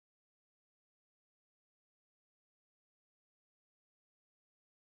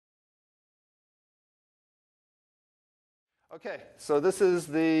Okay, so this is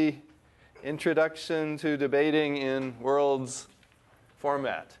the Introduction to Debating in Worlds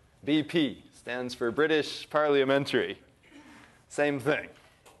format. BP stands for British Parliamentary. Same thing.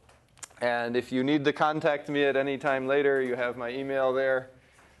 And if you need to contact me at any time later, you have my email there.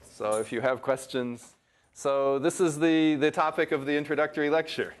 So if you have questions. So this is the topic of the introductory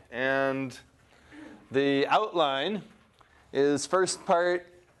lecture. And the outline is first part,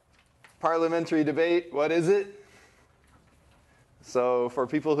 parliamentary debate. What is it? So for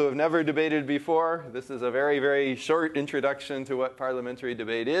people who have never debated before, this is a very, very short introduction to what parliamentary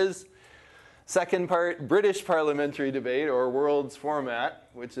debate is. Second part, British parliamentary debate, or world's format,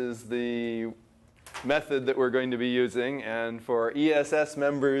 which is the method that we're going to be using. And for ESS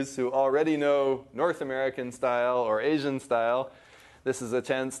members who already know North American style or Asian style, this is a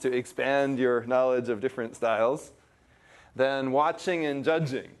chance to expand your knowledge of different styles. Then watching and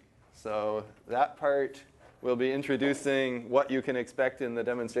judging. So that part we'll be introducing what you can expect in the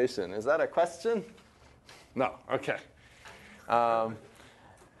demonstration. Is that a question? No. Okay.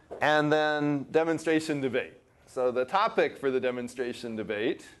 And then demonstration debate. So the topic for the demonstration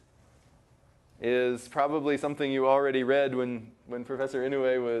debate is probably something you already read when Professor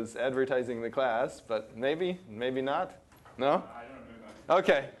Inoue was advertising the class, but maybe not? No? I don't know that.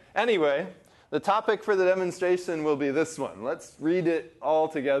 Okay. Anyway, the topic for the demonstration will be this one. Let's read it all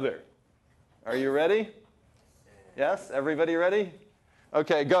together. Are you ready? Yes? Everybody ready?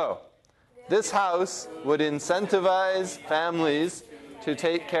 Okay, go. This house would incentivize families to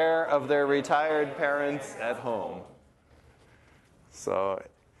take care of their retired parents at home. So,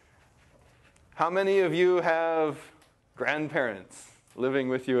 how many of you have grandparents living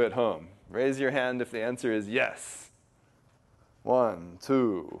with you at home? Raise your hand if the answer is yes. 1,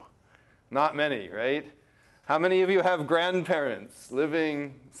 2. Not many, right? How many of you have grandparents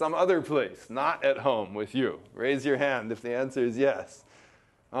living some other place, not at home with you? Raise your hand if the answer is yes.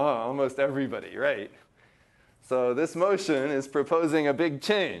 Oh, almost everybody, right? So this motion is proposing a big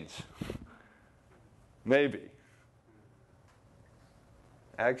change. Maybe.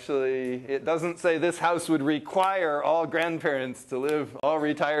 Actually, it doesn't say this house would require all grandparents to live, all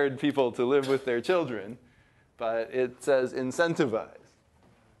retired people to live with their children, but it says incentivize.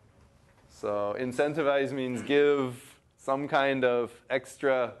 So incentivize means give some kind of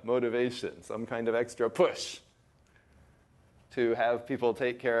extra motivation, some kind of extra push to have people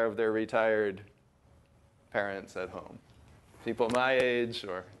take care of their retired parents at home. People my age,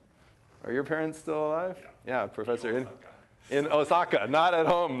 or are your parents still alive? Yeah, Professor in Osaka, not at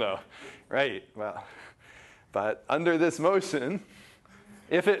home though. Right, well, but under this motion,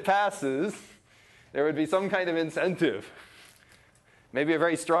 if it passes, there would be some kind of incentive. Maybe a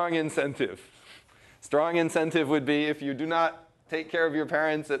very strong incentive. Strong incentive would be if you do not take care of your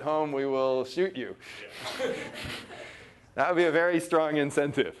parents at home, we will shoot you. Yeah. That would be a very strong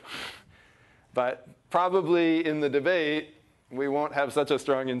incentive. But probably in the debate, we won't have such a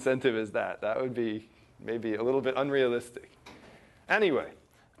strong incentive as that. That would be maybe a little bit unrealistic. Anyway,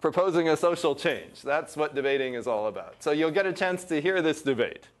 proposing a social change. That's what debating is all about. So you'll get a chance to hear this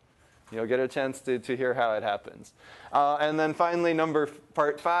debate. You'll get a chance to hear how it happens. And then finally,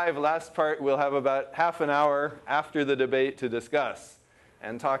 part 5, last part, we'll have about half an hour after the debate to discuss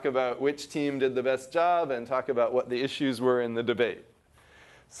and talk about which team did the best job and talk about what the issues were in the debate.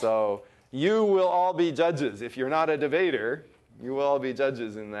 So you will all be judges. If you're not a debater, you will all be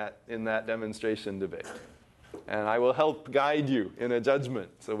judges in that demonstration debate. And I will help guide you in a judgment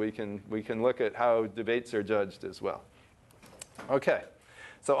so we can look at how debates are judged as well. Okay.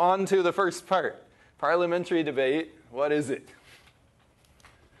 So on to the first part, parliamentary debate. What is it?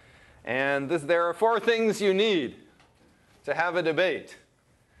 And there are 4 things you need to have a debate.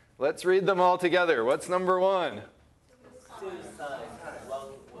 Let's read them all together. What's number 1? 2 sides.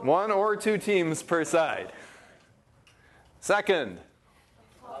 1 or 2 teams per side. Second,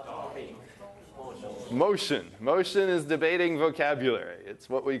 motion. Motion is debating vocabulary. It's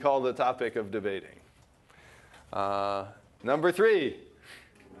what we call the topic of debating. Number 3.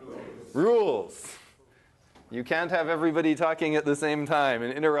 Rules. You can't have everybody talking at the same time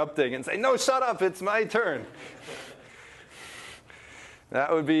and interrupting and say, no, shut up, it's my turn.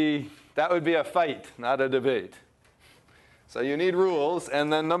 That would be a fight, not a debate. So you need rules.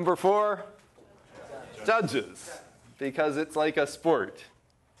 And then number 4, judges. Because it's like a sport.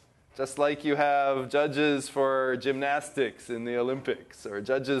 Just like you have judges for gymnastics in the Olympics or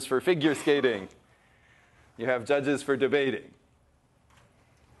judges for figure skating, you have judges for debating.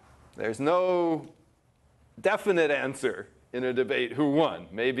 There's no definite answer in a debate who won.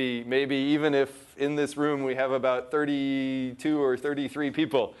 Maybe even if in this room we have about 32 or 33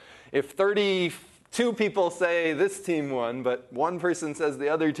 people, if 30 two people say this team won, but one person says the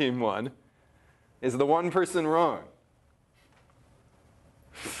other team won, is the one person wrong?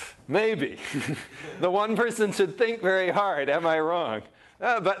 Maybe. The one person should think very hard, am I wrong?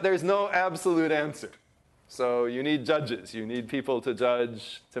 But there's no absolute answer. So you need judges. You need people to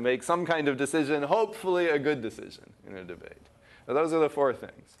judge, to make some kind of decision, hopefully a good decision in a debate. So those are the four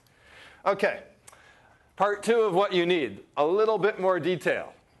things. Okay, part two of what you need, a little bit more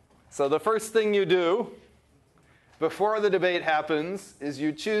detail. So the first thing you do before the debate happens is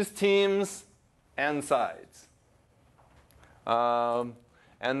you choose teams and sides.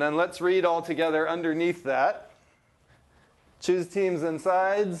 And then let's read all together underneath that. Choose teams and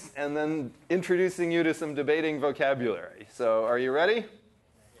sides, and then introducing you to some debating vocabulary. So are you ready?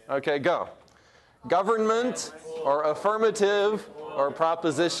 Okay, go. Government or affirmative or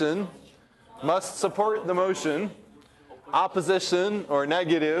proposition must support the motion. Opposition or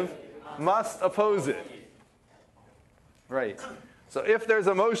negative must oppose it. Right. So if there's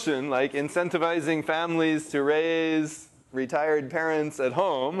a motion like incentivizing families to raise retired parents at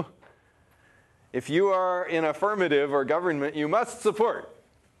home, if you are in affirmative or government, you must support.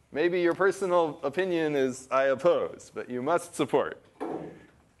 Maybe your personal opinion is, I oppose, but you must support.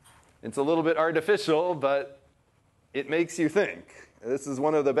 It's a little bit artificial, but it makes you think. This is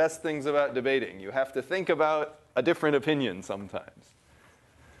one of the best things about debating. You have to think about a different opinion sometimes.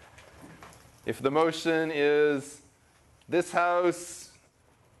 If the motion is, this house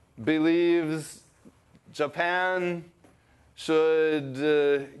believes Japan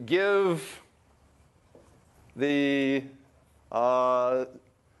should give the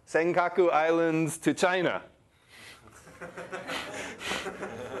Senkaku Islands to China.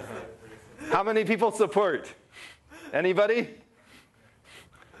 How many people support? Anybody?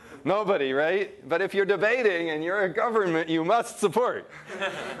 Nobody, right? But if you're debating and you're a government, you must support.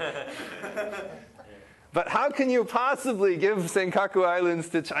 But how can you possibly give Senkaku Islands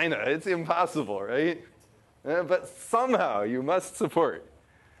to China? It's impossible, right? But somehow you must support.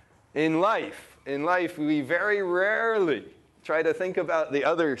 In life, we very rarely try to think about the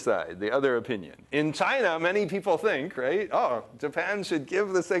other side, the other opinion. In China, many people think, right, oh, Japan should give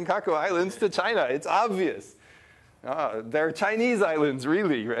the Senkaku Islands to China. It's obvious. They're Chinese islands,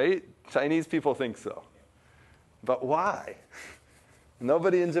 really, right? Chinese people think so. But why?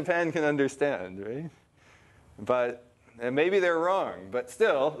 Nobody in Japan can understand, right? And maybe they're wrong, but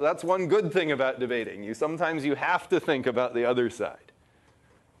still, that's one good thing about debating. Sometimes you have to think about the other side.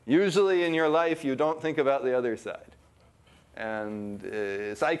 Usually in your life, you don't think about the other side.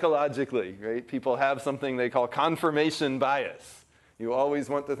 And psychologically, right, people have something they call confirmation bias. You always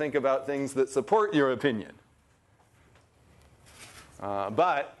want to think about things that support your opinion.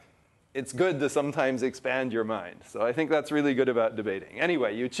 But it's good to sometimes expand your mind. So I think that's really good about debating.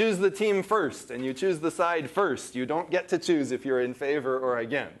 Anyway, you choose the team first, and you choose the side first. You don't get to choose if you're in favor or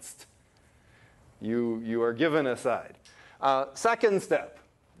against. You are given a side. Second step,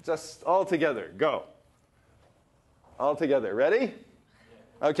 just all together, go. All together, ready?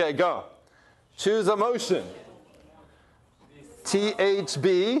 Okay, go. Choose a motion.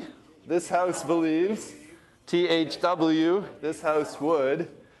 THB, this house believes. THW, this house would.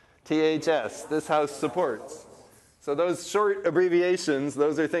 THS, this house supports. So those short abbreviations,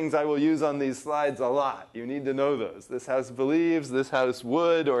 those are things I will use on these slides a lot. You need to know those. This house believes, this house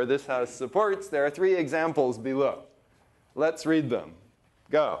would, or this house supports. There are 3 examples below. Let's read them.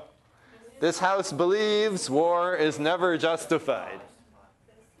 Go. This house believes war is never justified.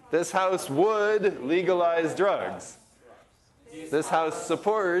 This house would legalize drugs. This house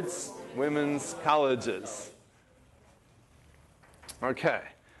supports women's colleges. Okay.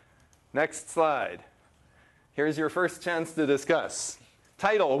 Next slide. Here's your first chance to discuss.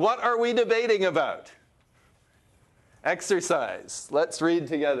 Title, what are we debating about? Exercise. Let's read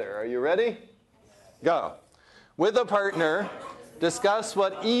together. Are you ready? Go. With a partner, discuss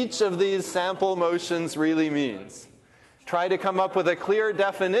what each of these sample motions really means. Try to come up with a clear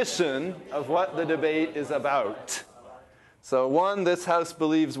definition of what the debate is about. So 1, this house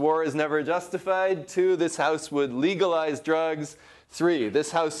believes war is never justified. 2, this house would legalize drugs. 3,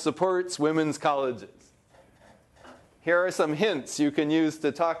 this house supports women's colleges. Here are some hints you can use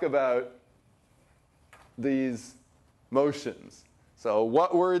to talk about these motions. So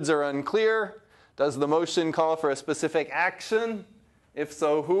what words are unclear? Does the motion call for a specific action? If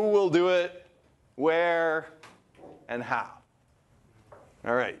so, who will do it, where, and how?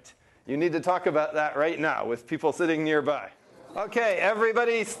 All right. You need to talk about that right now with people sitting nearby. Okay,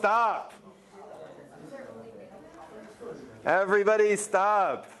 everybody stop. Everybody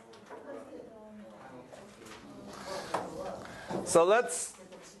stop. So let's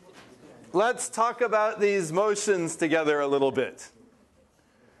let's talk about these motions together a little bit.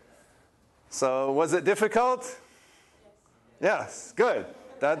 So, was it difficult? Yes, good.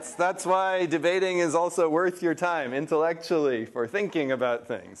 That's why debating is also worth your time intellectually for thinking about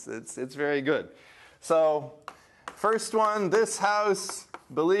things. It's very good. So, first one, this house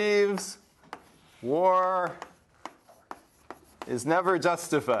believes war is never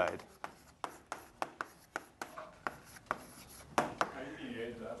justified.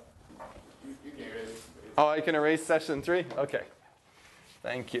 Oh, I can erase session 3? Okay.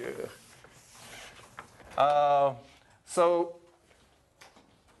 Thank you. So,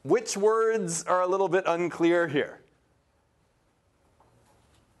 which words are a little bit unclear here?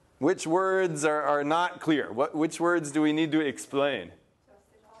 Which words are not clear? Which words do we need to explain?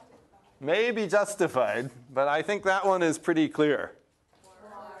 Maybe justified, but I think that one is pretty clear.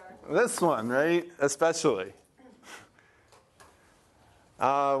 This one, right? Especially.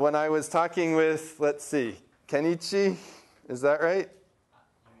 When I was talking with, let's see, Kenichi, is that right?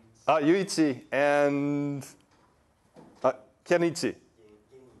 Yuichi and Kenichi.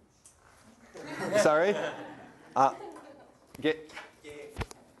 Sorry?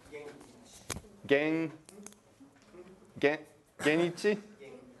 Genichi?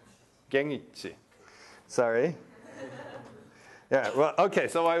 Genichi. Sorry. Yeah, well, okay,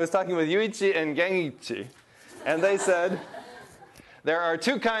 so I was talking with Yuichi and Genichi, and they said there are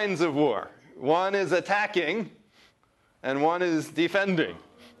two kinds of war. One is attacking, and one is defending.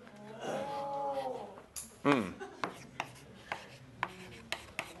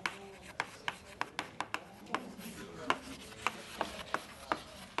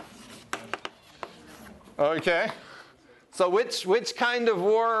 Okay. So which kind of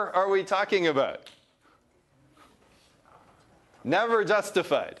war are we talking about? Never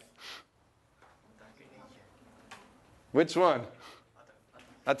justified. Which one?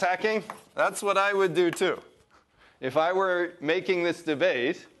 Attacking? That's what I would do too. If I were making this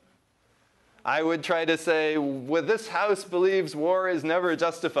debate, I would try to say, well, this house believes war is never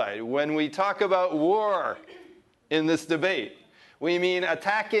justified. When we talk about war in this debate, we mean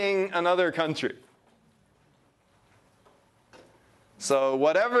attacking another country. So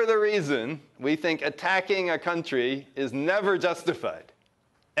whatever the reason, we think attacking a country is never justified.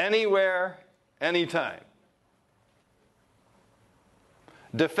 Anywhere, anytime.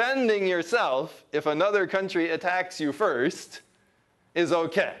 Defending yourself, if another country attacks you first, is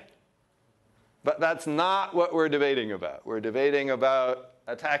okay. But that's not what we're debating about. We're debating about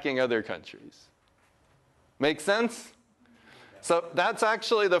attacking other countries. Make sense? So that's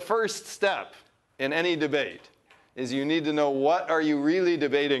actually the first step in any debate, is you need to know what are you really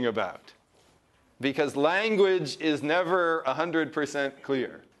debating about. Because language is never 100%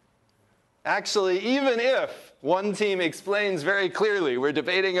 clear. Actually, even if one team explains very clearly we're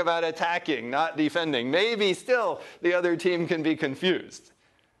debating about attacking, not defending, maybe still the other team can be confused.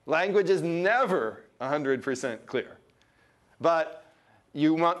 Language is never 100% clear. But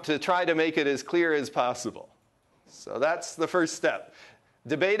you want to try to make it as clear as possible. So that's the first step.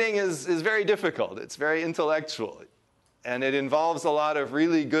 Debating is very difficult. It's very intellectual. And it involves a lot of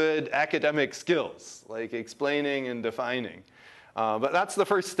really good academic skills, like explaining and defining. But that's the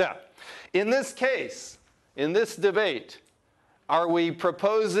first step. In this case, in this debate, are we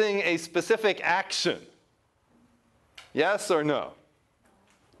proposing a specific action? Yes or no?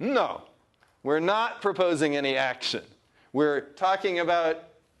 No. We're not proposing any action. We're talking about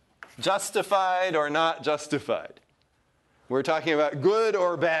justified or not justified. We're talking about good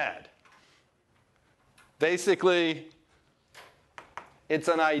or bad. Basically, it's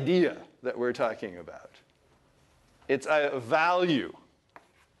an idea that we're talking about. It's a value.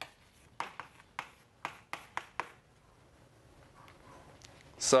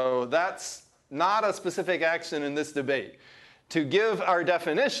 So that's not a specific action in this debate. To give our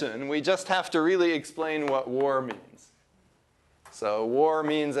definition, we just have to really explain what war means. So war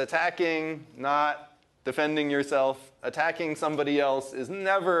means attacking, not defending yourself. Attacking somebody else is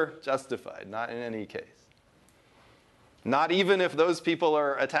never justified, not in any case. Not even if those people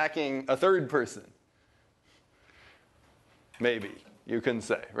are attacking a third person. Maybe, you can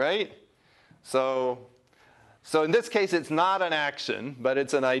say, right? So in this case, it's not an action, but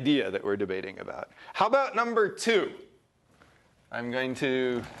it's an idea that we're debating about. How about number 2? I'm going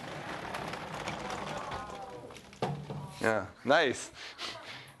to... Yeah, nice.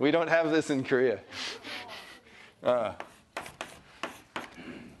 We don't have this in Korea.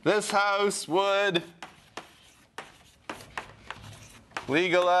 This house would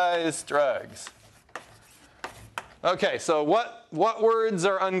legalize drugs. Okay, so what words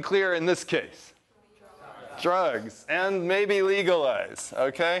are unclear in this case? Drugs, and maybe legalize,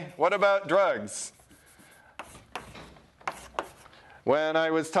 okay? What about drugs? When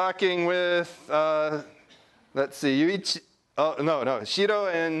I was talking with, let's see, Shiro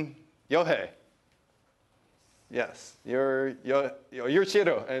and Yohei. Yes, you're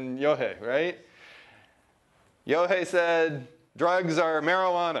Shiro and Yohei, right? Yohei said drugs are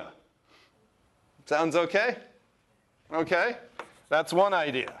marijuana. Sounds okay? Okay, that's one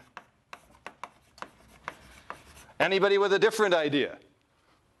idea. Anybody with a different idea?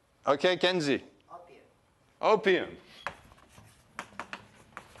 Okay, Kenji. Opium.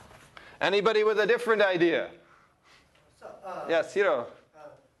 Anybody with a different idea? So, yes, Hiro.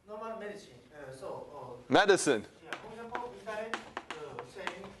 normal medicine. Medicine. Yeah, for example, internet, same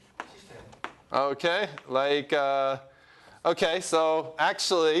system. Okay, like, okay, so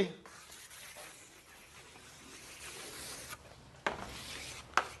actually,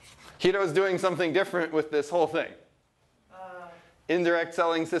 Hiro's doing something different with this whole thing. Indirect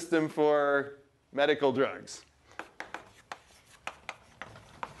selling system for medical drugs.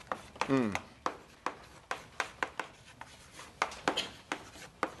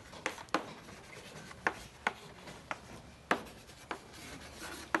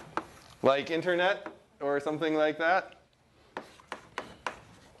 Like internet or something like that?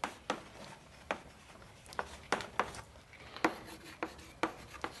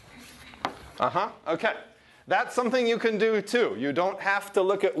 Okay. That's something you can do too. You don't have to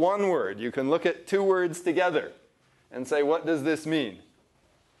look at one word. You can look at two words together and say, what does this mean?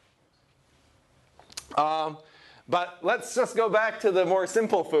 But let's just go back to the more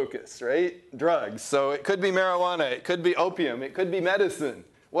simple focus, right? Drugs. So it could be marijuana, it could be opium, it could be medicine.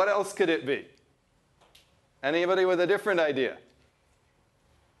 What else could it be? Anybody with a different idea?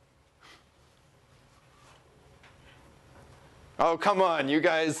 Oh, come on, you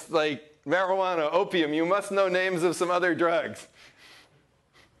guys, like marijuana, opium, you must know names of some other drugs.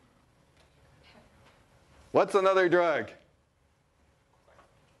 What's another drug?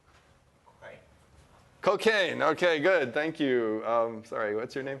 Cocaine. Okay, good. Thank you. Sorry,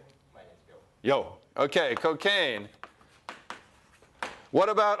 what's your name? My name is Yo. Yo. Okay, cocaine. What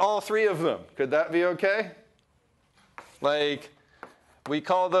about all three of them? Could that be okay? Like, we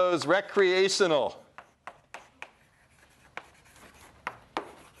call those recreational.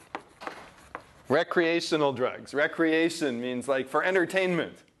 Recreational drugs. Recreation means like for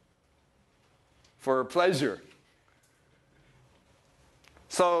entertainment, for pleasure.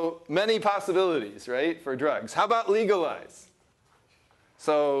 So many possibilities, right, for drugs. How about legalize?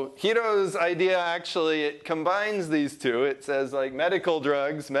 So Hiro's idea actually, it combines these two. It says like medical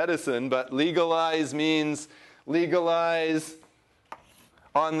drugs, medicine, but legalize means legalize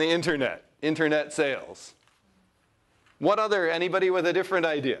on the internet, internet sales. What other, anybody with a different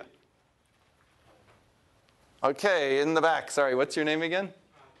idea? Okay, in the back, sorry, what's your name again?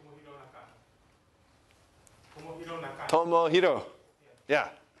 Tomohiro. Yeah.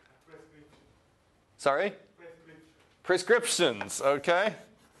 Sorry? Prescriptions, okay.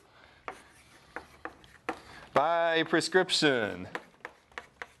 By prescription.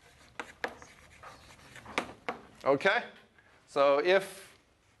 Okay, so if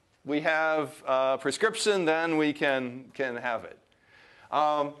we have a prescription, then we can have it.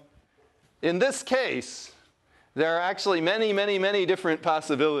 In this case, there are actually many, many, many different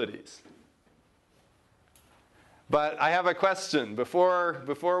possibilities. But I have a question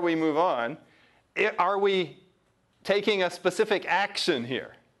before we move on. Are we taking a specific action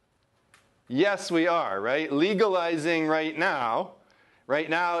here? Yes, we are, right? Legalizing right now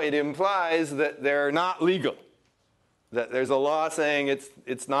it implies that they're not legal, that there's a law saying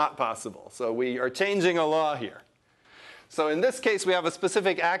it's not possible. So we are changing a law here. So in this case, we have a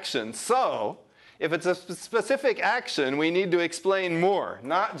specific action. So if it's a specific action, we need to explain more.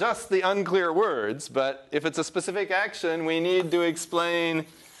 Not just the unclear words, but if it's a specific action, we need to explain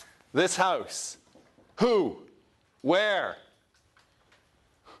this house. Who? Where?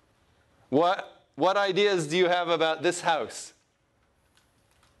 What ideas do you have about this house?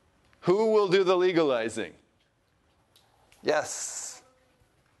 Who will do the legalizing? Yes.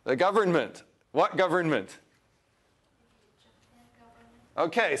 The government. What government?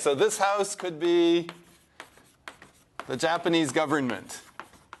 Okay, so this house could be the Japanese government.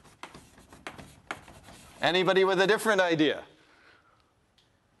 Anybody with a different idea?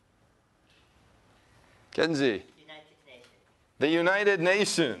 Kenji. United Nations. The United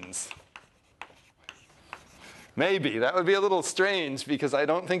Nations. Maybe. That would be a little strange because I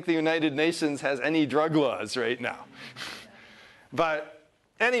don't think the United Nations has any drug laws right now. But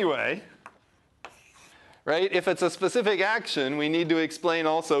anyway, right, if it's a specific action, we need to explain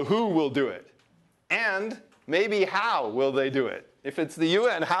also who will do it. And Maybe how will they do it? If it's the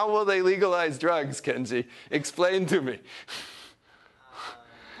UN, how will they legalize drugs, Kenji? Explain to me.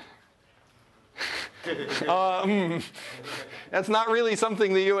 That's not really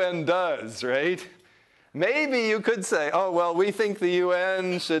something the UN does, right? Maybe you could say, oh, well, we think the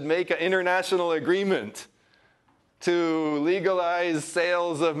UN should make an international agreement to legalize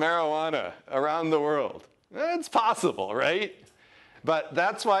sales of marijuana around the world. It's possible, right? But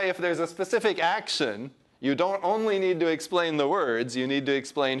that's why if there's a specific action, you don't only need to explain the words, you need to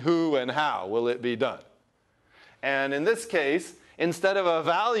explain who and how will it be done. And in this case, instead of a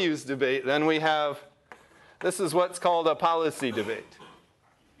values debate, then we have, this is what's called a policy debate.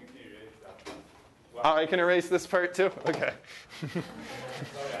 Oh, I can erase this part too? Okay.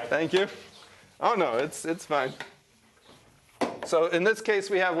 Thank you. Oh no, it's fine. So in this case,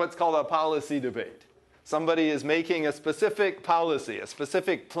 we have what's called a policy debate. Somebody is making a specific policy, a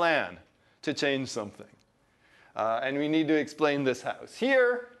specific plan to change something. And we need to explain this house.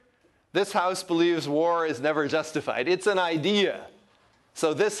 Here, this house believes war is never justified. It's an idea.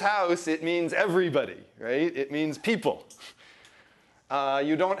 So this house, it means everybody, right? It means people.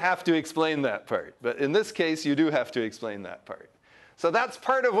 You don't have to explain that part. But in this case, you do have to explain that part. So that's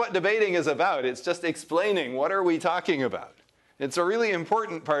part of what debating is about. It's just explaining what are we talking about. It's a really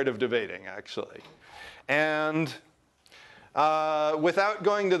important part of debating, actually. And without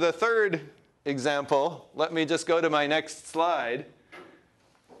going to the third example, let me just go to my next slide.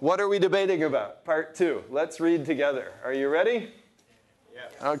 What are we debating about? Part 2. Let's read together. Are you ready?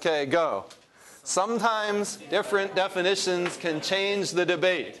 Yeah. Okay, go. Sometimes different definitions can change the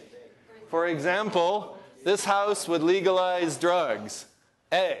debate. For example, this house would legalize drugs.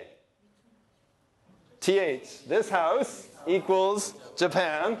 A. TH. This house equals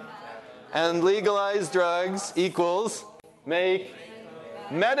Japan. And legalize drugs equals make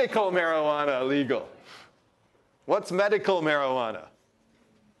medical marijuana legal. What's medical marijuana?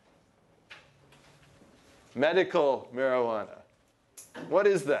 Medical marijuana. What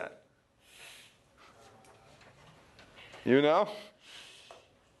is that? You know?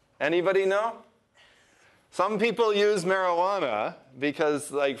 Anybody know? Some people use marijuana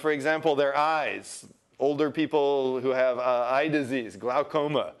because, like, for example, their eyes. Older people who have eye disease,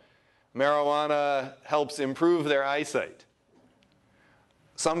 glaucoma. Marijuana helps improve their eyesight.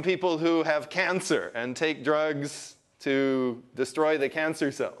 Some people who have cancer and take drugs to destroy the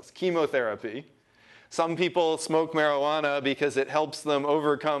cancer cells, chemotherapy. Some people smoke marijuana because it helps them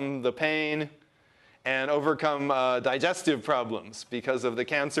overcome the pain and overcome digestive problems because of the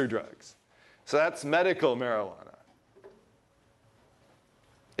cancer drugs. So that's medical marijuana.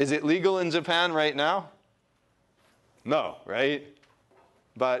 Is it legal in Japan right now? No, right?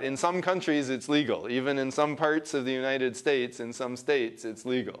 But in some countries, it's legal. Even in some parts of the United States, in some states, it's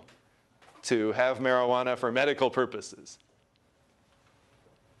legal to have marijuana for medical purposes.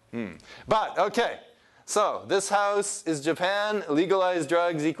 But, okay. So this house is Japan. Legalize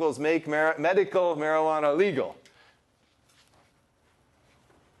drugs equals make medical marijuana legal.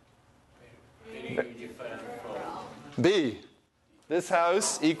 B. This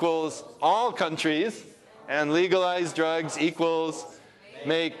house equals all countries. And legalize drugs equals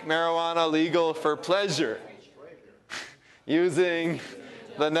make marijuana legal for pleasure. Using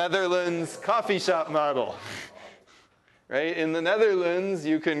the Netherlands coffee shop model. Right? In the Netherlands,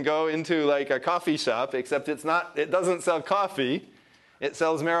 you can go into like a coffee shop, except it doesn't sell coffee, it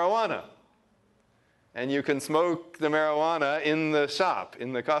sells marijuana. And you can smoke the marijuana in the shop,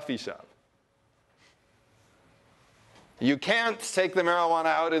 in the coffee shop. You can't take the marijuana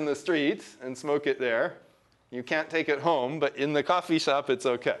out in the street and smoke it there. You can't take it home, but in the coffee shop, it's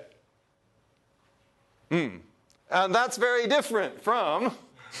okay. And that's very different from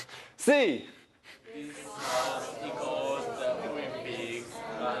C.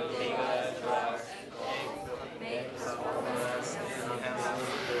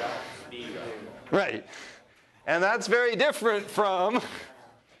 Right. And that's very different from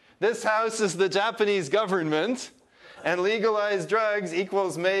this house is the Japanese government, and legalize drugs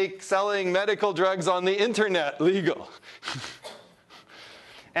equals make selling medical drugs on the internet legal.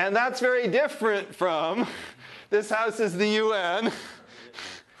 And that's very different from this house is the UN,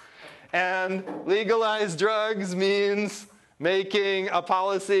 and legalize drugs means making a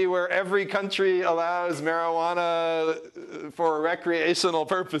policy where every country allows marijuana for recreational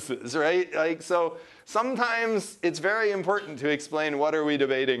purposes, right? Like, so sometimes it's very important to explain what are we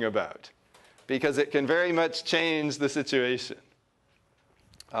debating about, because it can very much change the situation.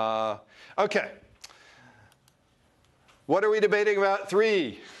 Okay. What are we debating about?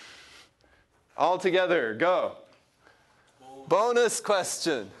 3. All together, go. Bonus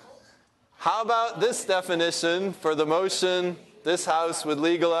question. How about this definition for the motion, this house would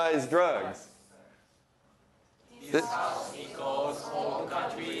legalize drugs? This house equals all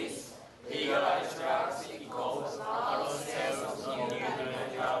countries, legalize drugs equals all sales in new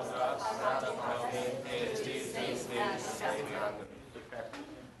drugs that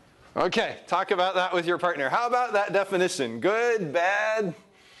Okay, talk about that with your partner. How about that definition? Good, bad,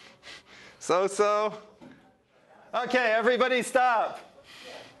 so-so? Okay, everybody stop.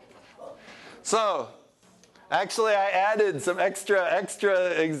 So, actually I added some extra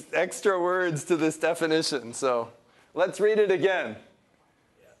words to this definition. So, let's read it again.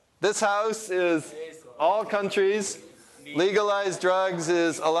 This house is all countries. Legalize drugs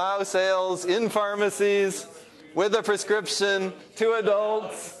is allow sales in pharmacies with a prescription to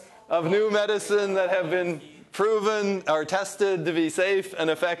adults of new medicine that have been proven or tested to be safe and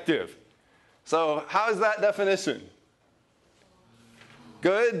effective. So, how's that definition?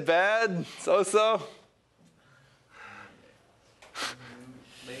 Good, bad, so-so?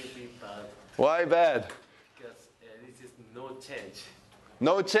 maybe bad. Why bad? Because this is no change.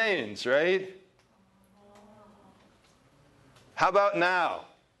 No change, right? How about now?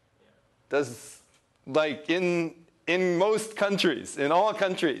 Does, like in most countries, in all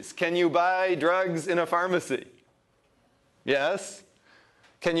countries, can you buy drugs in a pharmacy? Yes.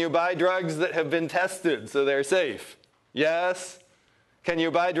 Can you buy drugs that have been tested so they're safe? Yes. Can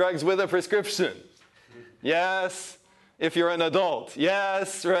you buy drugs with a prescription? Yes. If you're an adult?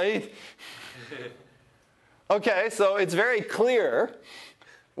 Yes, right? Okay, so it's very clear.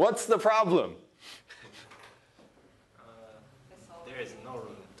 What's the problem? There is no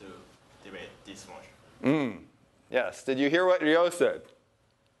room to debate this motion. Yes. Did you hear what Ryo said?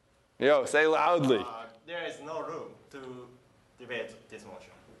 Ryo, say loudly. There is no room to debate this motion.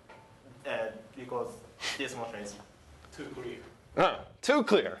 Because this motion is too clear. Too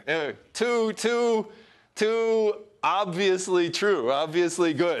clear. Too obviously true,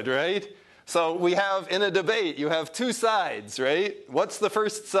 obviously good, right? So we have, in a debate, you have two sides, right? What's the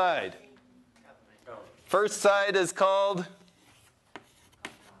first side? First side is called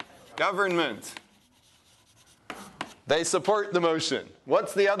government. They support the motion.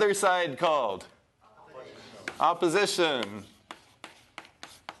 What's the other side called? Opposition.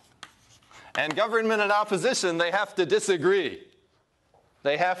 And government and opposition, they have to disagree.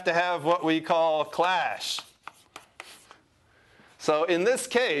 They have to have what we call clash. So in this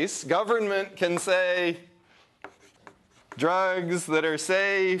case, government can say drugs that are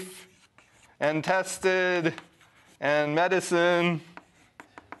safe and tested and medicine.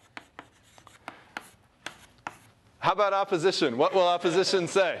 How about opposition? What will opposition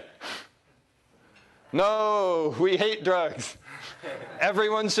say? No, we hate drugs.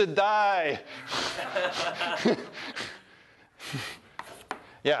 Everyone should die.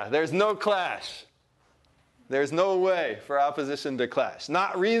 Yeah, there's no clash. There's no way for opposition to clash.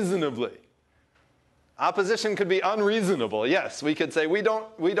 Not reasonably. Opposition could be unreasonable. Yes, we could say we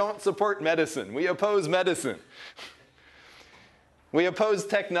don't support medicine. We oppose medicine. We oppose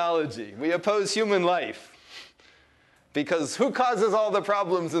technology. We oppose human life. Because who causes all the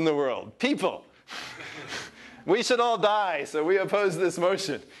problems in the world? People. We should all die, so we oppose this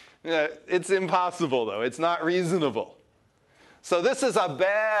motion. It's impossible, though. It's not reasonable. So this is a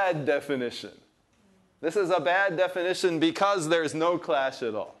bad definition. This is a bad definition because there's no clash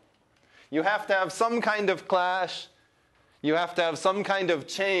at all. You have to have some kind of clash. You have to have some kind of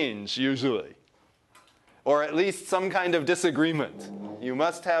change, usually. Or at least some kind of disagreement. You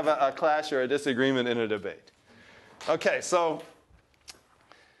must have a clash or a disagreement in a debate. Okay, so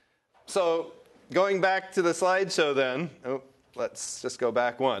going back to the slideshow then, let's just go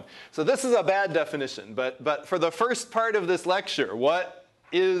back one. So this is a bad definition, but for the first part of this lecture, what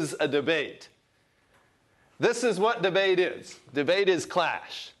is a debate? This is what debate is. Debate is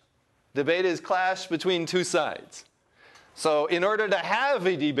clash. Debate is clash between two sides. So in order to have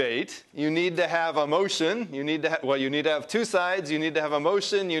a debate, you need to have a motion. You need to have two sides. You need to have a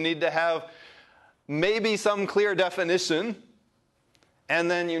motion. You need to have maybe some clear definition.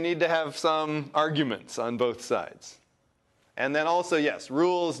 And then you need to have some arguments on both sides. And then also, yes,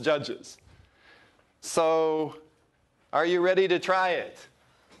 rules, judges. So are you ready to try it?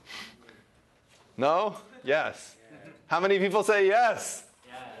 No? Yes. How many people say yes?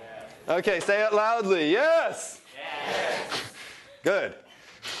 Okay, say it loudly. Yes. Good.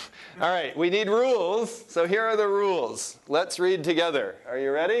 All right, we need rules. So here are the rules. Let's read together. Are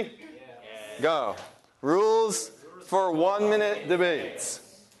you ready? Go. Rules for 1-minute debates.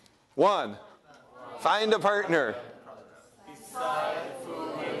 1. Find a partner. Decide who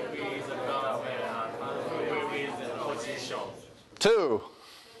will be the government and who will be the opposition. 2.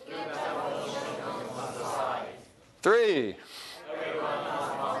 3.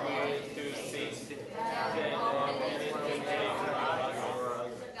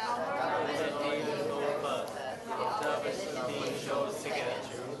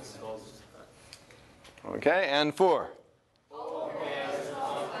 Okay, and 4.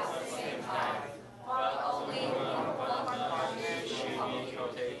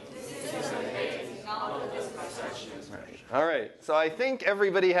 All right, so I think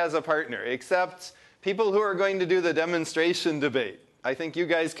everybody has a partner, except people who are going to do the demonstration debate. I think you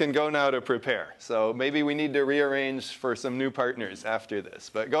guys can go now to prepare. So maybe we need to rearrange for some new partners after this.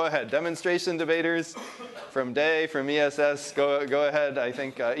 But go ahead, demonstration debaters from Day, from ESS, go ahead. I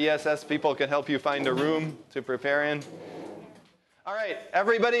think ESS people can help you find a room to prepare in. All right,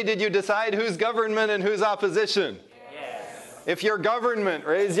 everybody, did you decide who's government and who's opposition? Yes. If you're government,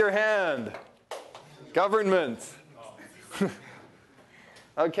 raise your hand. Government.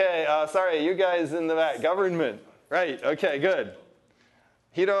 Okay, sorry, you guys in the back. Government. Right, okay, good.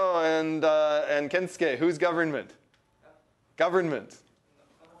 Hiro and Kensuke, who's government? Government.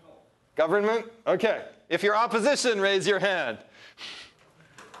 Government? Okay. If you're opposition, raise your hand.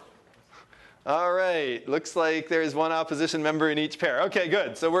 All right, looks like there's one opposition member in each pair. Okay,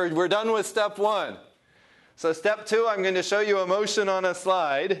 good. So we're done with step 1. So step 2, I'm going to show you a motion on a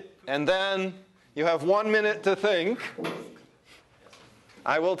slide, and then you have 1 minute to think.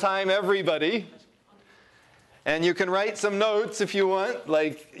 I will time everybody. And you can write some notes if you want,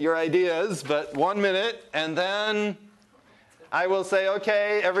 like your ideas, but 1 minute, and then I will say,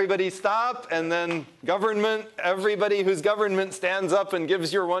 okay, everybody stop, and then government, everybody who's government stands up and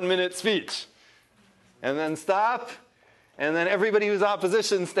gives your 1 minute speech. And then stop, and then everybody who's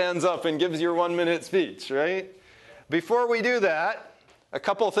opposition stands up and gives your 1 minute speech, right? Before we do that, a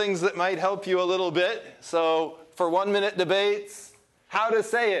couple things that might help you a little bit. So for 1 minute debates, how to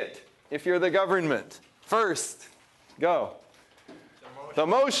say it if you're the government. First, go. The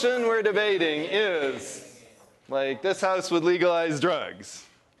motion we're debating is, like, this house would legalize drugs,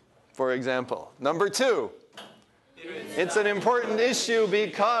 for example. Number 2, it's an important issue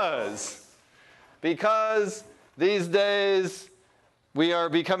because these days we are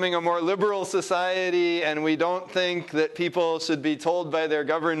becoming a more liberal society, and we don't think that people should be told by their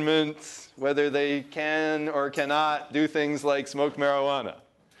governments whether they can or cannot do things like smoke marijuana.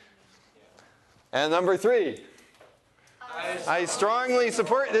 And number 3, I strongly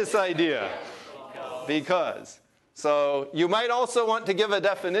support this idea because. So you might also want to give a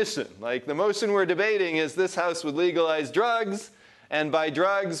definition. Like, the motion we're debating is this house would legalize drugs, and by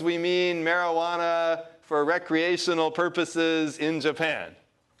drugs we mean marijuana for recreational purposes in Japan.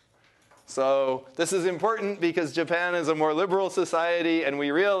 So this is important because Japan is a more liberal society, and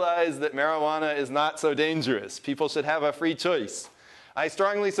we realize that marijuana is not so dangerous. People should have a free choice. I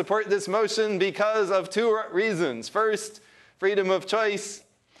strongly support this motion because of 2 reasons. First, freedom of choice,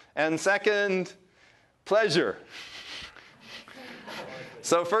 and second, pleasure.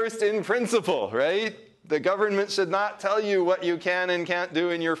 So first, in principle, right? The government should not tell you what you can and can't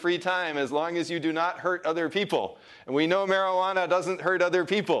do in your free time as long as you do not hurt other people. And we know marijuana doesn't hurt other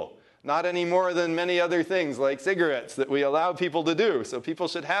people, not any more than many other things like cigarettes that we allow people to do. So people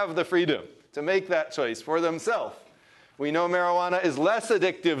should have the freedom to make that choice for themselves. We know marijuana is less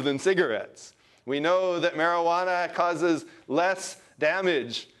addictive than cigarettes. We know that marijuana causes less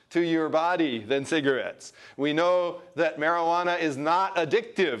damage to your body than cigarettes. We know that marijuana is not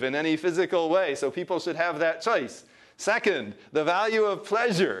addictive in any physical way, so people should have that choice. Second, the value of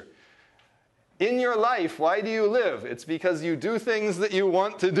pleasure. In your life, why do you live? It's because you do things that you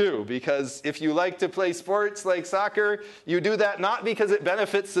want to do. Because if you like to play sports like soccer, you do that not because it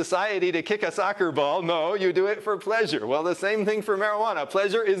benefits society to kick a soccer ball. No, you do it for pleasure. Well, the same thing for marijuana.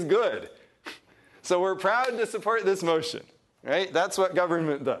 Pleasure is good. So we're proud to support this motion, right? That's what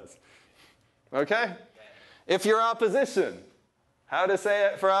government does. Okay? If you're opposition, how to say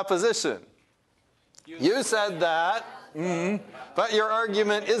it for opposition? You said that. But your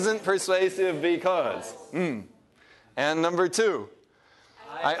argument isn't persuasive because. And number 2,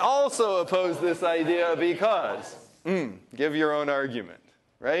 I also oppose this idea because. Give your own argument,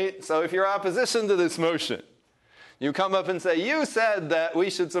 right? So if you're opposition to this motion, you come up and say, you said that we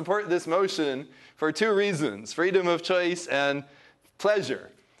should support this motion for 2 reasons, freedom of choice and pleasure.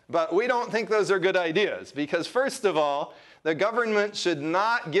 But we don't think those are good ideas because, first of all, the government should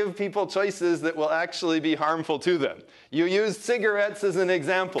not give people choices that will actually be harmful to them. You used cigarettes as an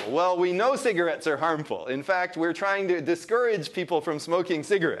example. Well, we know cigarettes are harmful. In fact, we're trying to discourage people from smoking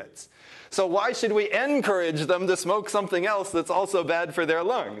cigarettes. So why should we encourage them to smoke something else that's also bad for their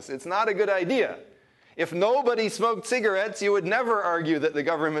lungs? It's not a good idea. If nobody smoked cigarettes, you would never argue that the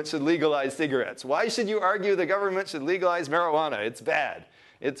government should legalize cigarettes. Why should you argue the government should legalize marijuana? It's bad.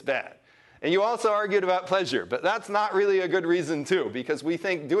 It's bad. And you also argued about pleasure, but that's not really a good reason too, because we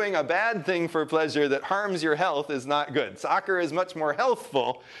think doing a bad thing for pleasure that harms your health is not good. Soccer is much more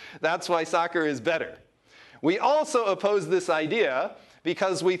healthful. That's why soccer is better. We also oppose this idea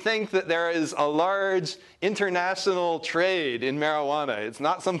because we think that there is a large international trade in marijuana. It's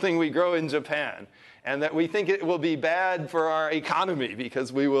not something we grow in Japan. And that we think it will be bad for our economy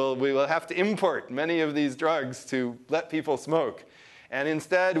because we will have to import many of these drugs to let people smoke. And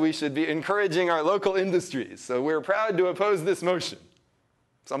instead, we should be encouraging our local industries. So we're proud to oppose this motion.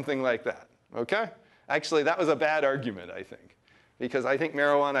 Something like that, okay? Actually, that was a bad argument, I think, because I think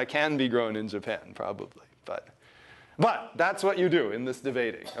marijuana can be grown in Japan, probably. But that's what you do in this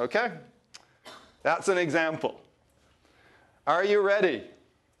debating, okay? That's an example. Are you ready?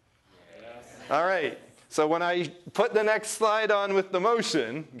 Yes. All right. So when I put the next slide on with the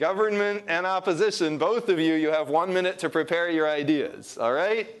motion, government and opposition, both of you, you have 1 minute to prepare your ideas. All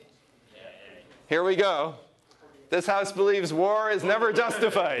right? Here we go. This House believes war is never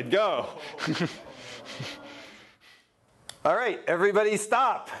justified. Go. All right, everybody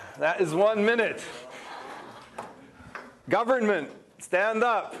stop. That is 1 minute. Government, stand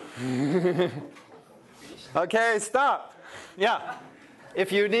up. Okay, stop. Yeah.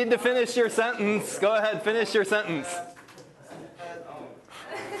 If you need to finish your sentence, go ahead, finish your sentence.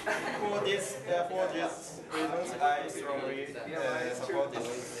 For these reasons, I strongly support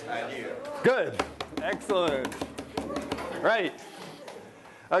this idea. Good. Excellent. Right.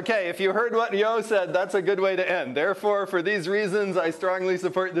 Okay, if you heard what Yo said, that's a good way to end. Therefore, for these reasons, I strongly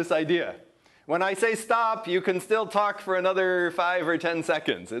support this idea. When I say stop, you can still talk for another 5 or 10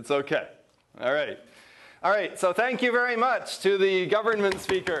 seconds. It's okay. All right. All right, so thank you very much to the government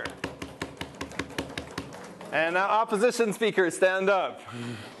speaker. And now opposition speakers, stand up.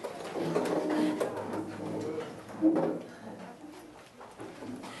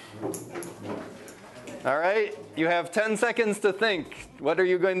 All right, you have 10 seconds to think. What are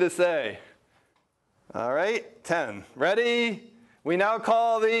you going to say? All right, 10. Ready? We now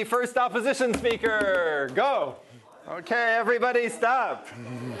call the first opposition speaker. Go. Okay, everybody stop.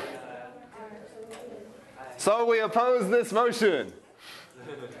 So we oppose this motion.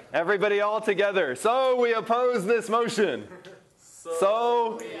 Everybody all together. So we oppose this motion.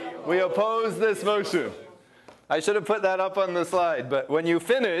 So we oppose this motion. I should have put that up on the slide, but when you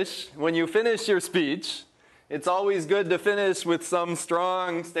finish your speech, it's always good to finish with some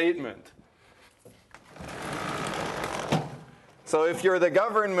strong statement. So if you're the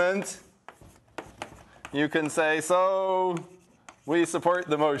government, you can say, so we support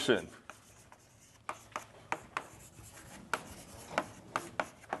the motion.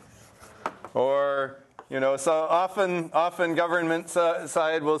 Or, so often government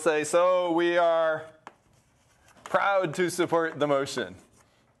side will say, so we are proud to support the motion.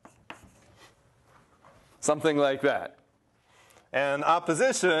 Something like that. And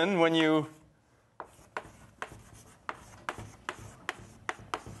opposition, when you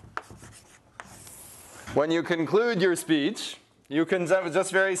conclude your speech, you can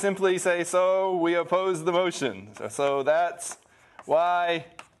just very simply say, so we oppose the motion. So that's why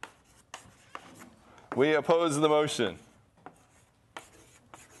we oppose the motion.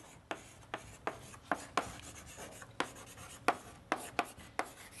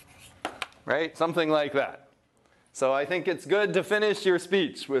 Right? Something like that. So I think it's good to finish your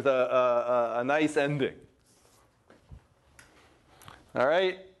speech with a nice ending. All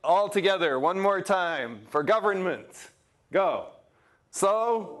right? All together, one more time. For government, go.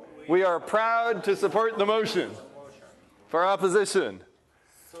 So we are proud to support the motion. For opposition.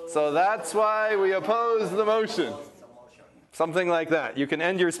 So that's why we oppose the motion. Something like that. You can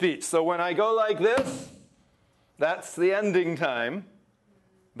end your speech. So when I go like this, that's the ending time.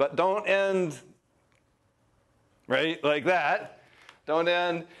 But don't end, right, like that. Don't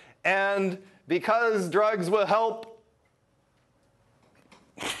end. And because drugs will help,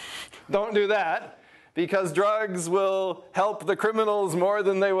 don't do that. Because drugs will help the criminals more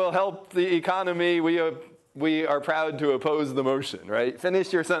than they will help the economy, we are proud to oppose the motion, right?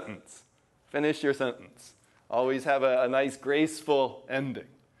 Finish your sentence. Finish your sentence. Always have a nice, graceful ending.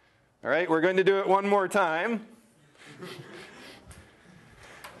 All right, we're going to do it one more time.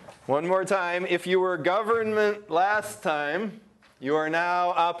 One more time. If you were government last time, you are now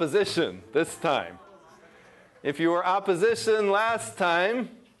opposition this time. If you were opposition last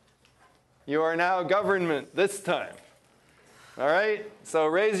time, you are now government this time. All right? So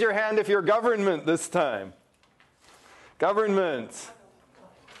raise your hand if you're government this time. Government.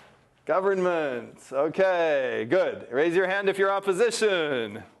 Government. Okay, good. Raise your hand if you're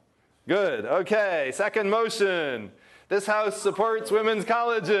opposition. Good. Okay, second motion. This House supports women's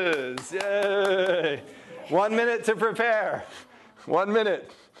colleges. Yay. 1 minute to prepare. 1 minute.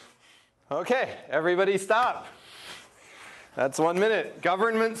 Okay, everybody stop. That's 1 minute.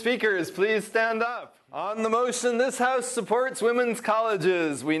 Government speakers, please stand up. On the motion, this House supports women's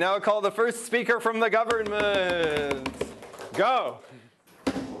colleges. We now call the first speaker from the government. Go.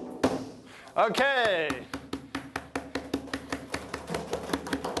 Okay.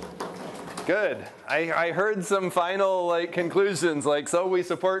 Good. I heard some final conclusions so we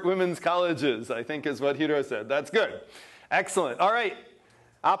support women's colleges, I think is what Hiro said. That's good. Excellent. All right.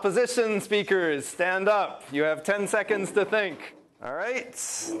 Opposition speakers, stand up. You have 10 seconds to think. All right.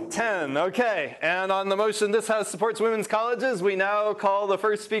 10. Okay. And on the motion, this House supports women's colleges, we now call the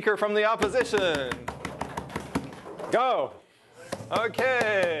first speaker from the opposition. Go.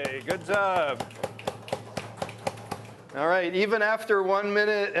 Okay. Good job. All right, even after 1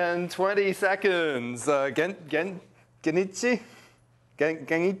 minute and 20 seconds, Genichi?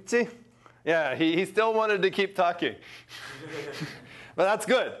 Yeah, he still wanted to keep talking. But that's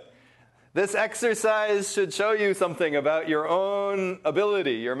good. This exercise should show you something about your own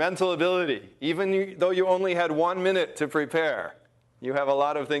ability, your mental ability. Even though you only had 1 minute to prepare, you have a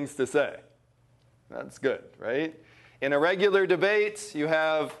lot of things to say. That's good, right? In a regular debate, you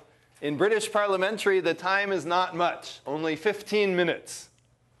have... In British parliamentary, the time is not much, only 15 minutes.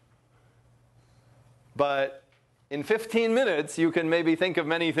 But in 15 minutes, you can maybe think of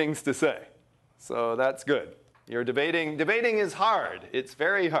many things to say. So that's good. You're debating. Debating is hard. It's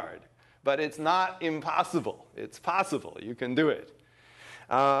very hard. But it's not impossible. It's possible. You can do it.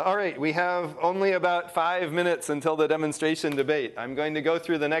 All right, we have only about 5 minutes until the demonstration debate. I'm going to go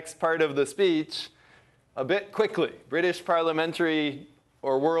through the next part of the speech a bit quickly. British parliamentary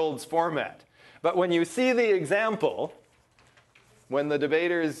or world's format. But when you see the example, when the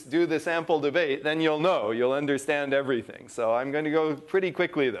debaters do the sample debate, then you'll know, you'll understand everything. So I'm going to go pretty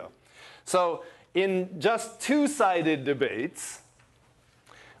quickly, though. So in just two-sided debates,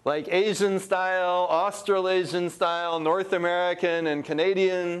 like Asian style, Australasian style, North American and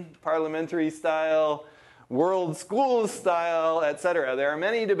Canadian parliamentary style, world schools style, etc., there are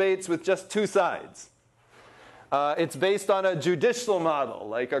many debates with just two sides. It's based on a judicial model,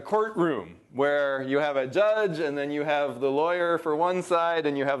 like a courtroom, where you have a judge and then you have the lawyer for one side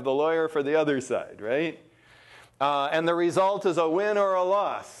and you have the lawyer for the other side, right? And the result is a win or a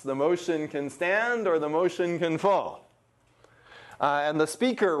loss. The motion can stand or the motion can fall. And the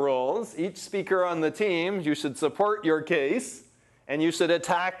speaker roles, each speaker on the team, you should support your case and you should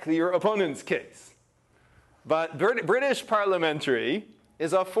attack your opponent's case. But British parliamentary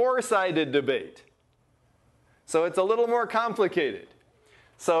is a four-sided debate. So it's a little more complicated.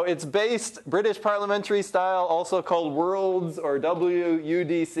 So it's based, British parliamentary style, also called Worlds or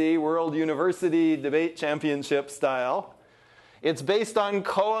WUDC, World University Debate Championship style. It's based on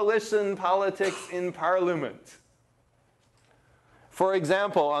coalition politics in parliament. For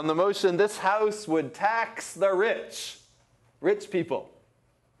example, on the motion, this House would tax the rich people.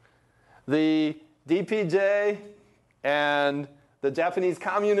 The DPJ and the Japanese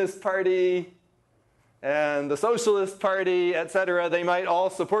Communist Party and the Socialist Party, etc., they might all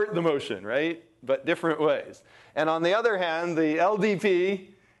support the motion, right? But different ways. And on the other hand, the LDP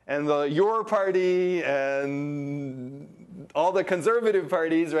and the Your Party and all the conservative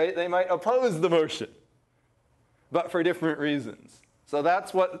parties, right, they might oppose the motion, but for different reasons. So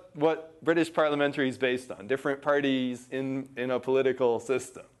that's what British parliamentary is based on, different parties in a political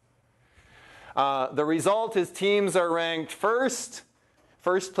system. The result is teams are ranked first.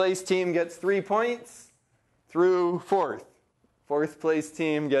 First place team gets 3 points. Through fourth. Fourth place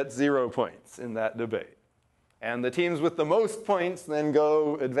team gets 0 points in that debate. And the teams with the most points then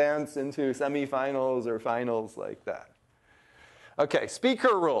advance into semifinals or finals like that. Okay,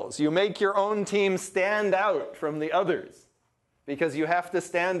 speaker roles. You make your own team stand out from the others. Because you have to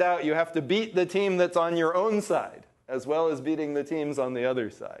stand out, you have to beat the team that's on your own side, as well as beating the teams on the other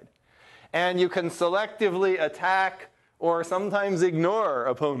side. And you can selectively attack or sometimes ignore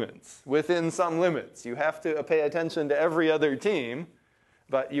opponents within some limits. You have to pay attention to every other team,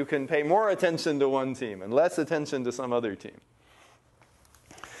 but you can pay more attention to one team and less attention to some other team.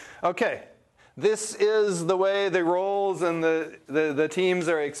 Okay, this is the way the roles and the teams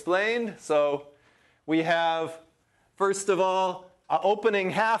are explained. So we have, first of all,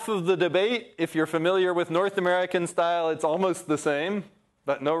 opening half of the debate. If you're familiar with North American style, it's almost the same,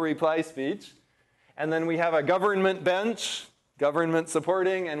 but no reply speech. And then we have a government bench, government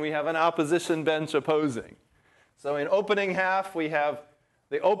supporting, and we have an opposition bench opposing. So in opening half, we have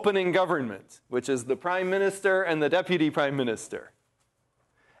the opening government, which is the prime minister and the deputy prime minister.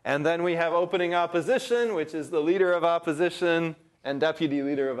 And then we have opening opposition, which is the leader of opposition and deputy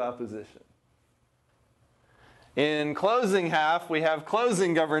leader of opposition. In closing half, we have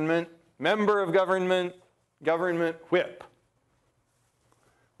closing government, member of government, government whip.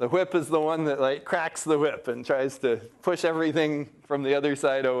 The whip is the one that like cracks the whip and tries to push everything from the other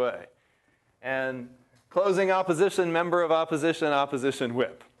side away. And closing opposition, member of opposition, opposition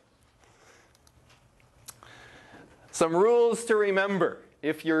whip. Some rules to remember.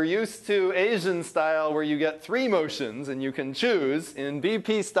 If you're used to Asian style where you get 3 motions and you can choose, in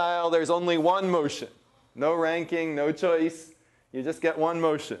BP style there's only 1 motion. No ranking, no choice. You just get 1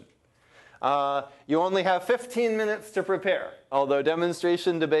 motion. You only have 15 minutes to prepare, although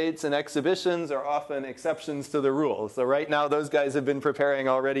demonstration debates and exhibitions are often exceptions to the rule. So right now those guys have been preparing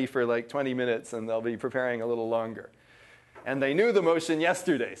already for like 20 minutes and they'll be preparing a little longer. And they knew the motion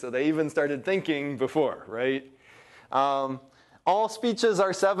yesterday, so they even started thinking before, right? All speeches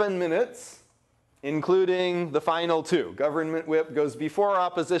are 7 minutes, including the final 2. Government whip goes before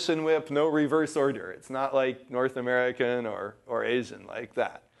opposition whip, no reverse order. It's not like North American or Asian like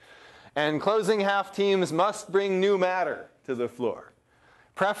that. And closing half teams must bring new matter to the floor,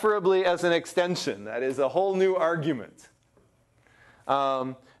 preferably as an extension, that is a whole new argument.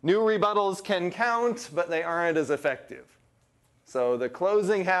 New rebuttals can count, but they aren't as effective. So the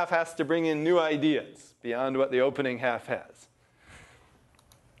closing half has to bring in new ideas beyond what the opening half has.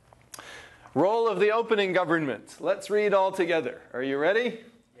 Role of the opening government. Let's read all together. Are you ready?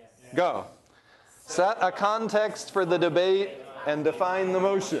 Yes. Go. Set a context for the debate and define the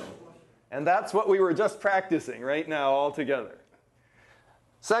motion. And that's what we were just practicing right now all together.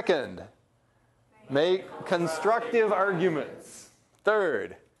 Second, make constructive arguments.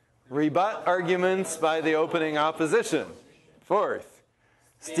 Third, rebut arguments by the opening opposition. Fourth,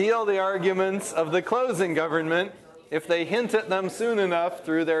 steal the arguments of the closing government if they hint at them soon enough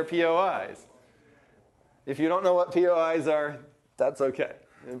through their POIs. If you don't know what POIs are, that's okay.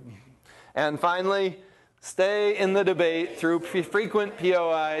 And finally, stay in the debate through frequent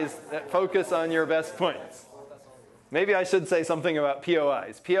POIs that focus on your best points. Maybe I should say something about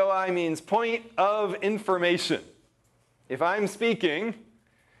POIs. POI means point of information. If I'm speaking,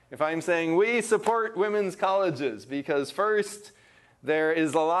 if I'm saying we support women's colleges because first, there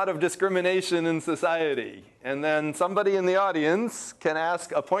is a lot of discrimination in society. And then somebody in the audience can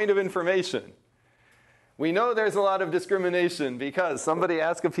ask a point of information. We know there's a lot of discrimination because somebody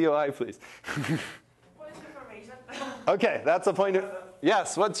ask a POI, please. What is information? Okay, that's a point of,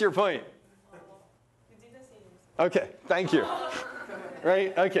 yes, what's your point? You didn't say this. Okay, thank you.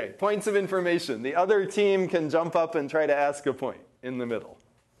 Right, okay, points of information. The other team can jump up and try to ask a point in the middle.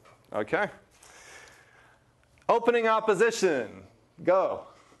 Okay? Opening opposition. Go.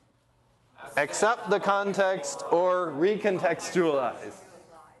 Accept the context or recontextualize.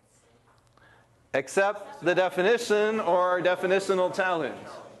 Accept the definition or definitional challenge.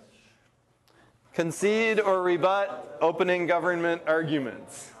 Concede or rebut opening government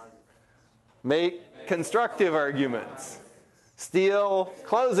arguments. Make constructive arguments. Steal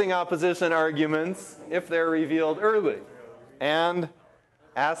closing opposition arguments if they're revealed early. And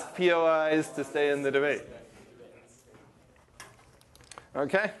ask POIs to stay in the debate.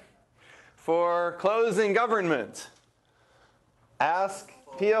 Okay? For closing government, ask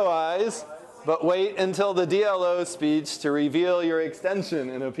POIs, but wait until the DLO speech to reveal your extension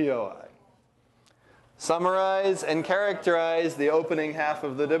in a POI. Summarize and characterize the opening half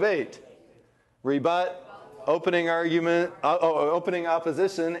of the debate. Rebut opening argument, opening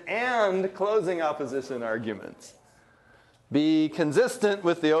opposition and closing opposition arguments. Be consistent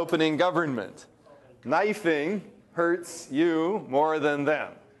with the opening government. Knifing hurts you more than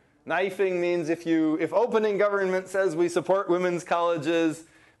them. Knifing means if opening government says we support women's colleges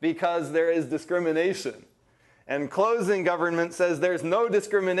because there is discrimination, and closing government says there's no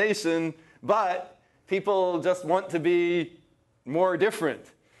discrimination, but people just want to be more different,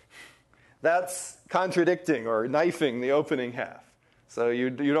 that's contradicting or knifing the opening half. So you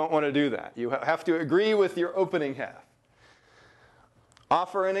don't want to do that. You have to agree with your opening half.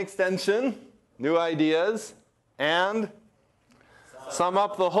 Offer an extension, new ideas, and sum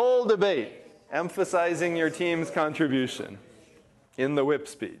up the whole debate, emphasizing your team's contribution in the whip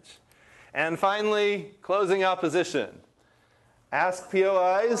speech. And finally, closing opposition. Ask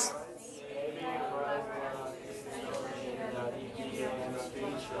POIs,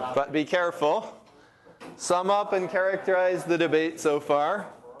 but be careful. Sum up and characterize the debate so far.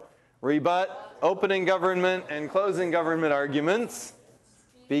 Rebut opening government and closing government arguments.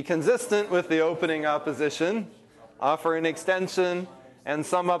 Be consistent with the opening opposition. Offer an extension and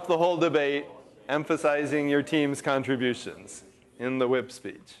sum up the whole debate, emphasizing your team's contributions in the whip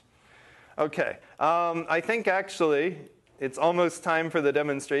speech. Okay, I think actually it's almost time for the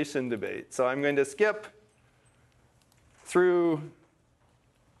demonstration debate. So I'm going to skip through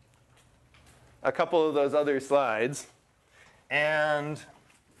a couple of those other slides. And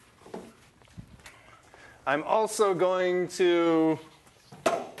I'm also going to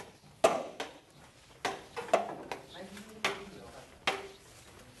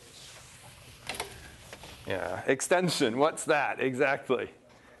extension. What's that exactly?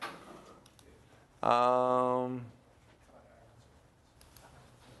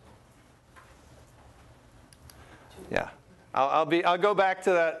 Yeah, I'll go back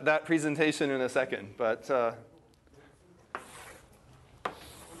to that presentation in a second, but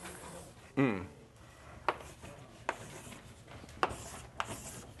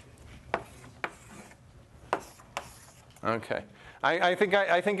okay. I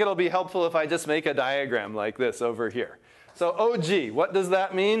think it'll be helpful if I just make a diagram like this over here. So OG, what does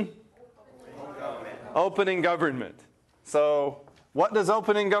that mean? Opening government. So what does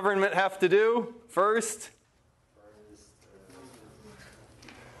opening government have to do? First,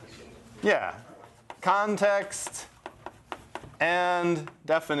 yeah, context and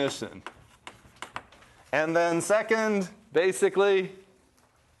definition. And then second, basically,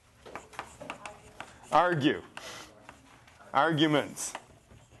 arguments.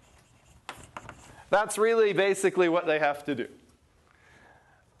 That's really basically what they have to do.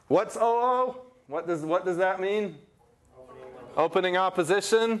 What's OO? What does that mean? Opening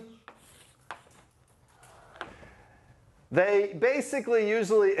opposition. They basically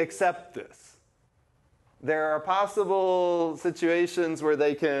usually accept this. There are possible situations where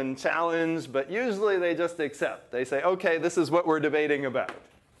they can challenge, but usually they just accept. They say, okay, this is what we're debating about.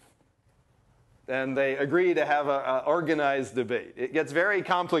 And they agree to have an organized debate. It gets very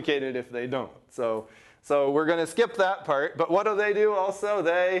complicated if they don't. So we're going to skip that part. But what do they do also?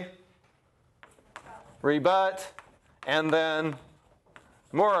 They rebut, and then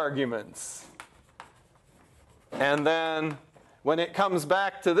more arguments. And then when it comes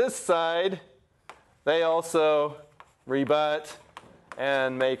back to this side, they also rebut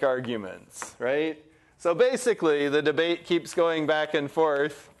and make arguments, right? So basically, the debate keeps going back and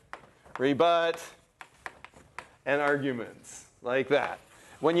forth, rebut and arguments, like that.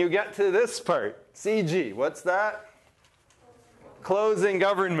 When you get to this part, CG, what's that? Closing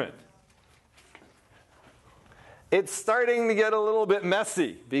government. It's starting to get a little bit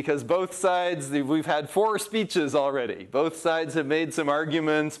messy because both sides, we've had 4 speeches already. Both sides have made some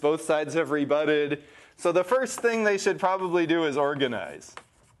arguments. Both sides have rebutted. So the first thing they should probably do is organize.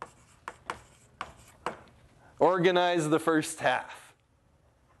 Organize the first half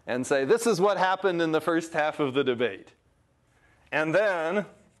and say, this is what happened in the first half of the debate. And then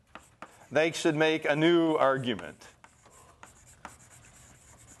they should make a new argument,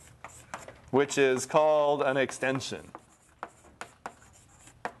 which is called an extension.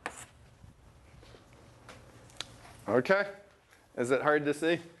 Okay? Is it hard to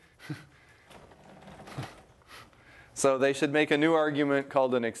see? So they should make a new argument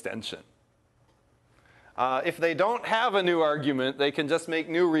called an extension. If they don't have a new argument, they can just make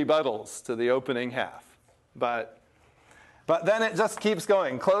new rebuttals to the opening half. But then it just keeps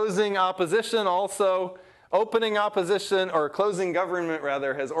going. Closing opposition also. Opening opposition, or closing government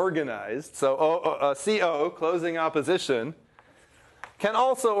rather, has organized. So CO, closing opposition, can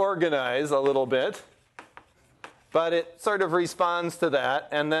also organize a little bit. But it sort of responds to that.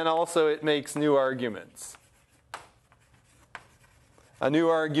 And then also it makes new arguments. A new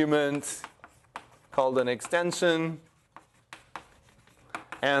argument called an extension.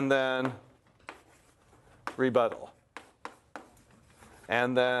 And then rebuttal.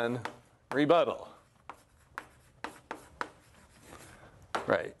 And then rebuttal.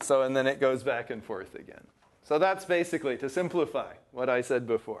 Right, so and then it goes back and forth again. So that's basically, to simplify, what I said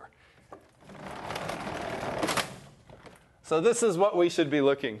before. So this is what we should be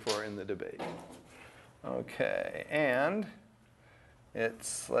looking for in the debate. Okay, and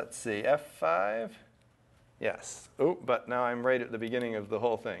it's, let's see, F5? Yes. Oh, but now I'm right at the beginning of the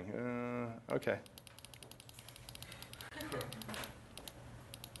whole thing. Okay.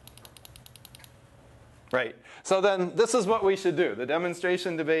 Right. So then this is what we should do. The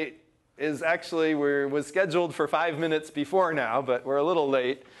demonstration debate is actually, was scheduled for 5 minutes before now, but we're a little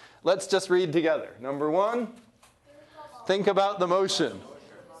late. Let's just read together. Number 1, think about the motion.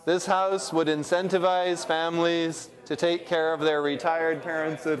 This house would incentivize families to take care of their retired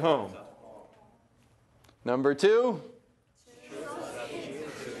parents at home. Number 2,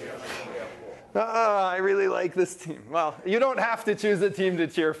 I really like this team. Well, you don't have to choose a team to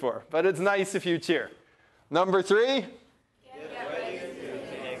cheer for, but it's nice if you cheer. Number 3?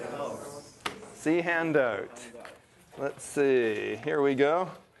 See handout. Let's see. Here we go.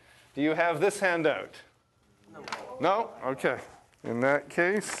 Do you have this handout? No? Okay. In that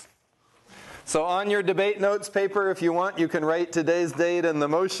case. So on your debate notes paper, if you want, you can write today's date and the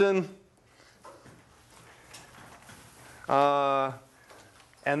motion.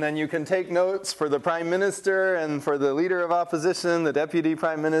 And then you can take notes for the Prime Minister and for the Leader of Opposition, the Deputy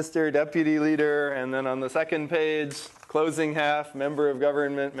Prime Minister, Deputy Leader, and then on the second page, closing half, Member of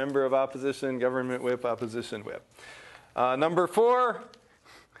Government, Member of Opposition, Government Whip, Opposition Whip. Number 4,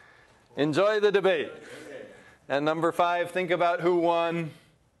 enjoy the debate. And number 5, think about who won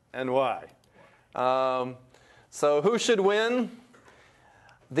and why. So who should win?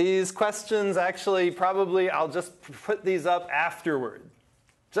 These questions actually probably, I'll just put these up afterward.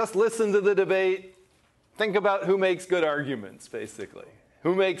 Just listen to the debate. Think about who makes good arguments, basically.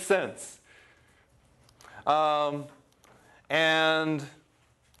 Who makes sense. And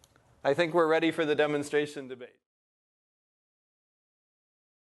I think we're ready for the demonstration debate.